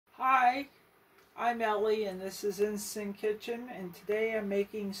Hi, I'm Ellie and this is Instant Kitchen, and today I'm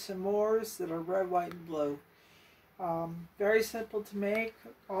making s'mores that are red, white, and blue. Very simple to make.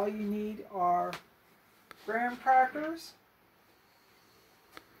 All you need are graham crackers,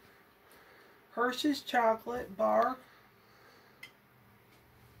 Hershey's chocolate bar,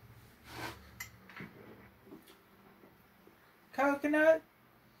 coconut,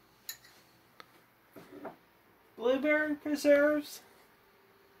 blueberry preserves,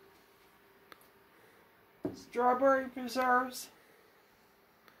 strawberry preserves,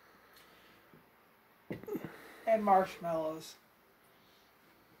 and marshmallows.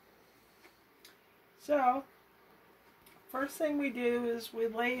 So, first thing we do is we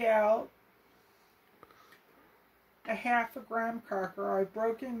lay out a half a graham cracker. I've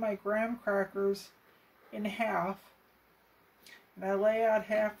broken my graham crackers in half, and I lay out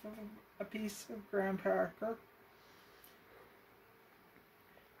half of a piece of graham cracker,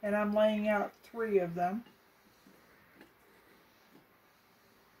 and I'm laying out 3 of them.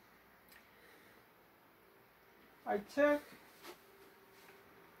 I took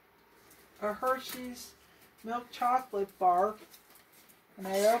a Hershey's milk chocolate bar and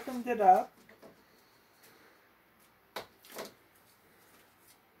I opened it up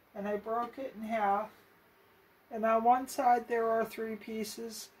and I broke it in half, and on one side there are 3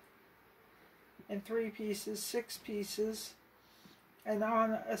 pieces and 3 pieces, 6 pieces, and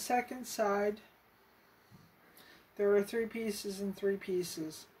on a second side there are 3 pieces and 3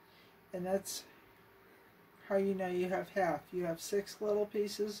 pieces, and that's how you know you have half. You have 6 little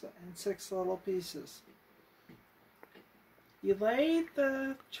pieces and 6 little pieces. You lay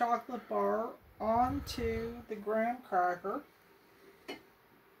the chocolate bar onto the graham cracker,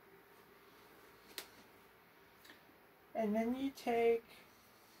 and then you take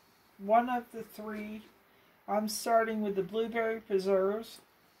one of the 3. I'm starting with the blueberry preserves.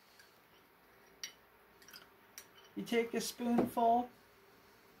 You take a spoonful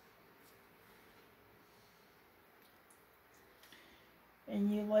and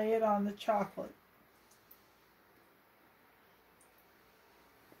you lay it on the chocolate.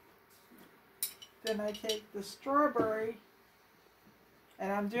 Then I take the strawberry,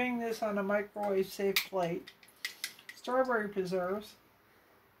 and I'm doing this on a microwave safe plate, strawberry preserves.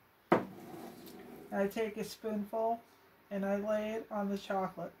 And I take a spoonful and I lay it on the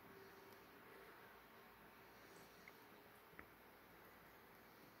chocolate.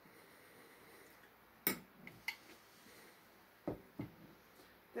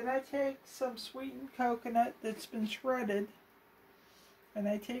 Then I take some sweetened coconut that's been shredded, and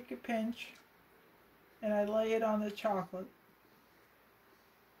I take a pinch and I lay it on the chocolate.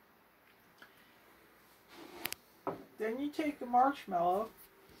 Then you take a marshmallow,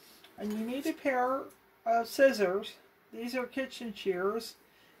 and you need a pair of scissors. These are kitchen shears.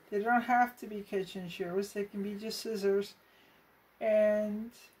 They don't have to be kitchen shears. They can be just scissors.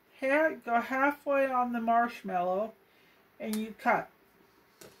 And go halfway on the marshmallow and you cut.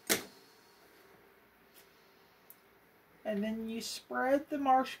 And then you spread the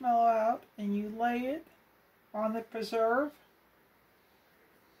marshmallow out and you lay it on the preserve.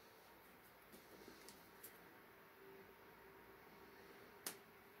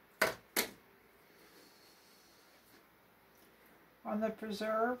 On the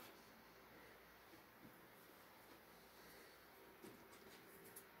preserve.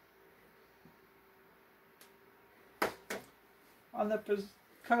 On the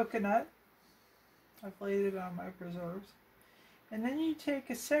coconut. I've laid it on my preserves. And then you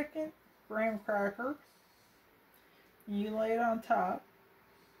take a second graham cracker and you lay it on top.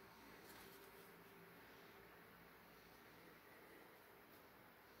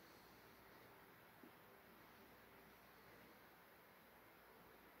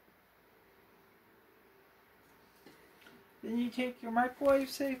 Then you take your microwave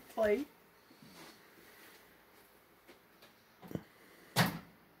safe plate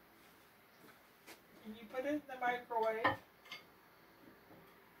and you put it in the microwave.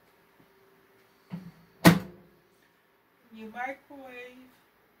 You microwave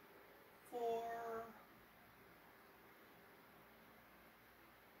for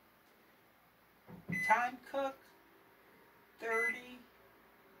time cook 30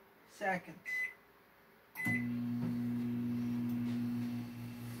 seconds.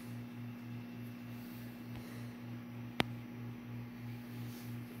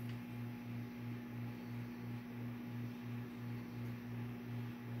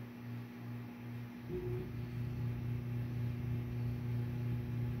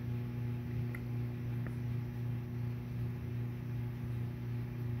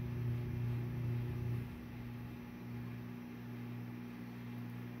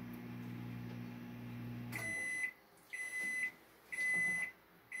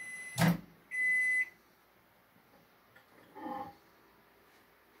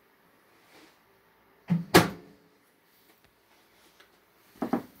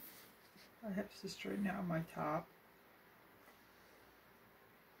 I have to straighten out my top.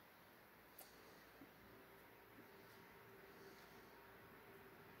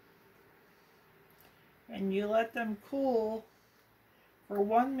 And you let them cool for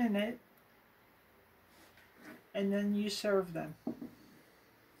 1 minute, and then you serve them.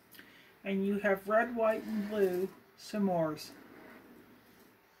 And you have red, white, and blue s'mores.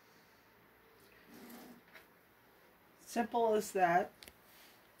 Simple as that.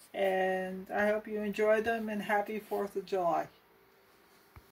 And I hope you enjoy them, and happy 4th of July.